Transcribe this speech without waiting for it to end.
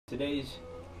Today's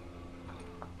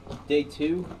day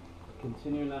 2,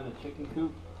 continuing on the chicken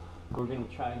coop. We're going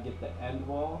to try and get the end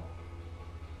wall,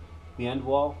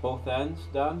 both ends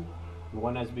done.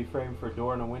 One has to be framed for a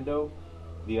door and a window,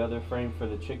 the other framed for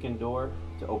the chicken door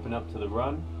to open up to the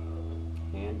run,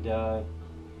 and a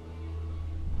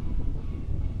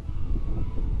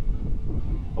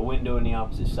window on the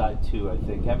opposite side too, I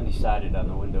think. Haven't decided on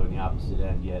the window on the opposite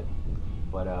end yet,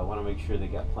 but I want to make sure they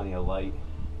got plenty of light.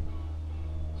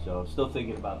 So still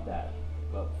thinking about that.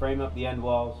 But frame up the end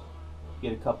walls,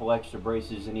 get a couple extra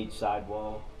braces in each side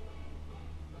wall.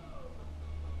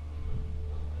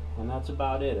 And that's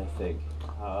about it, I think.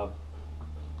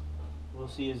 We'll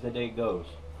see as the day goes.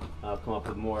 I'll come up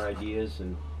with more ideas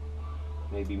and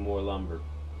maybe more lumber.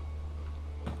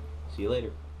 See you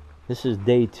later. This is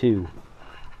day 2.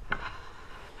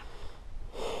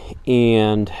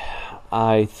 And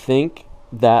I think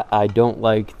that I don't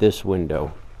like this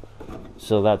window.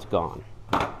 So that's gone.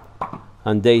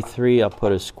 On day 3, I'll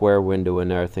put a square window in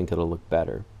there. I think it'll look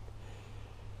better.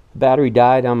 The battery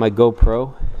died on my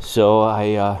GoPro, so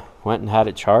I went and had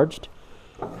it charged.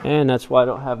 And that's why I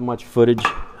don't have much footage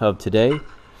of today.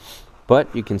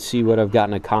 But you can see what I've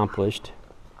gotten accomplished.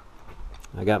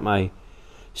 I got my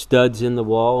studs in the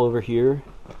wall over here.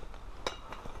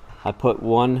 I put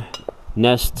one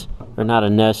nest, or not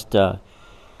a nest,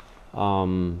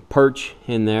 perch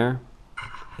in there.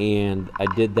 And I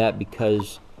did that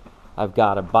because I've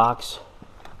got a box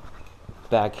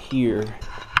back here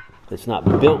that's not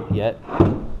built yet.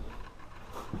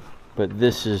 But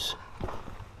this is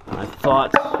my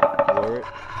thoughts for it.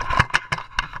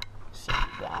 Set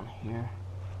it down here.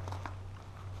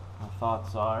 My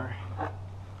thoughts are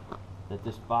that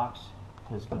this box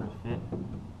is going to fit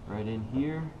right in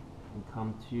here and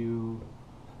come to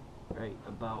right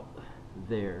about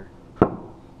there.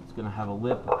 It's going to have a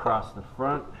lip across the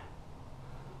front,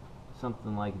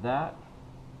 something like that,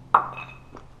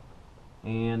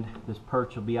 and this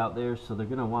perch will be out there, so they're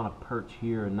going to want to perch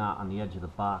here and not on the edge of the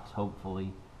box,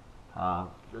 hopefully.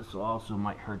 This also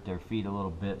might hurt their feet a little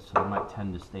bit, so they might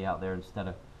tend to stay out there instead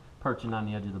of perching on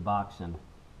the edge of the box and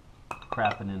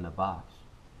crapping in the box.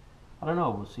 I don't know,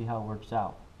 we'll see how it works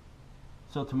out.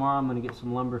 So tomorrow I'm going to get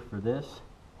some lumber for this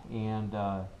and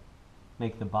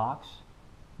make the box.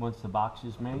 Once the box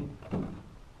is made, then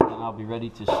I'll be ready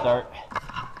to start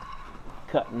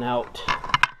cutting out,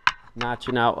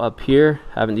 notching out up here.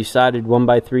 I haven't decided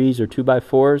 1x3s or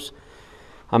 2x4s.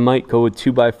 I might go with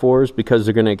 2x4s because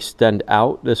they're going to extend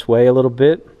out this way a little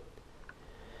bit.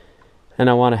 And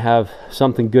I want to have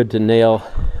something good to nail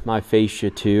my fascia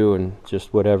to, and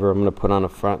just whatever I'm going to put on the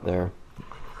front there.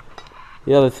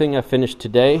 The other thing I finished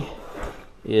today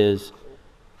is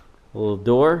a little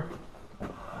door.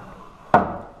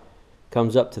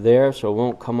 Comes up to there, so it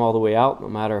won't come all the way out no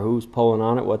matter who's pulling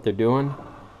on it, what they're doing,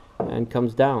 and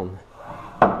comes down.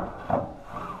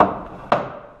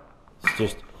 It's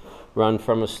just run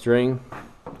from a string,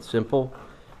 simple,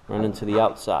 run into the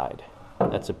outside.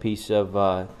 That's a piece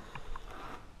of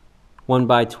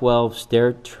 1x12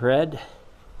 stair tread,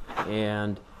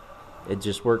 and it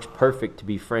just works perfect to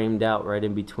be framed out right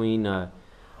in between the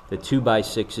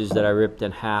 2x6s that I ripped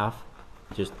in half.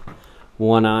 Just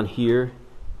one on here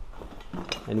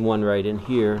and one right in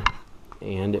here,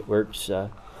 and it works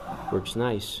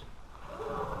nice.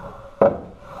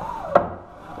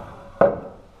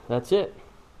 That's it.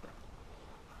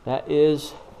 That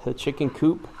is the chicken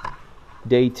coop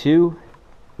day 2.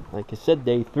 Like I said,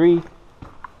 day 3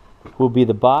 will be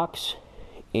the box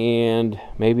and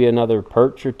maybe another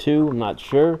perch or 2, I'm not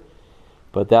sure,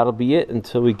 but that'll be it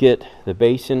until we get the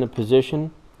base into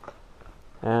position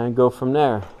and go from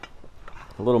there.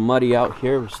 A little muddy out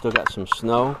here, we still got some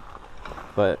snow,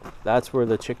 but that's where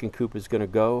the chicken coop is going to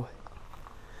go,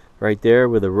 right there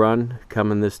with a run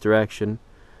coming this direction.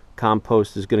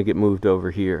 Compost is going to get moved over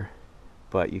here,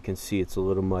 but you can see it's a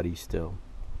little muddy still,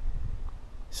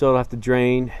 so it'll have to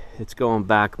drain. It's going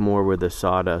back more where the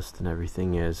sawdust and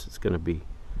everything is. It's going to be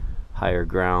higher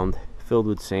ground filled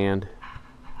with sand.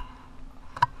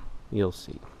 You'll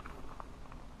see.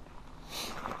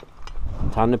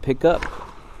 Time to pick up.